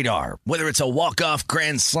the radar. Whether it's a walk-off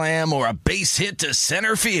grand slam or a base hit to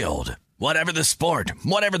center field. Whatever the sport,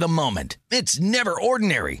 whatever the moment. It's never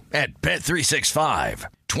ordinary at Bet365.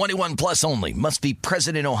 21 plus only. Must be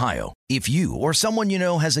present in Ohio. If you or someone you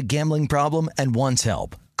know has a gambling problem and wants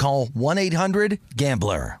help, call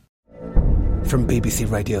 1-800-GAMBLER. From BBC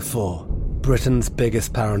Radio 4, Britain's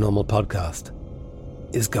biggest paranormal podcast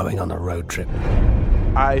is going on a road trip.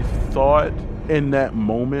 I thought in that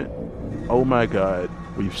moment, oh my God,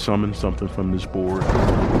 we've summoned something from this board.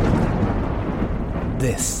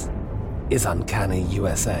 This is Uncanny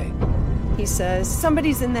USA. He says,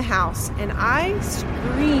 somebody's in the house, and I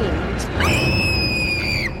screamed.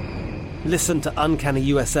 Listen to Uncanny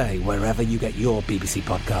USA wherever you get your BBC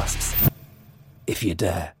podcasts, if you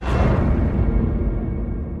dare.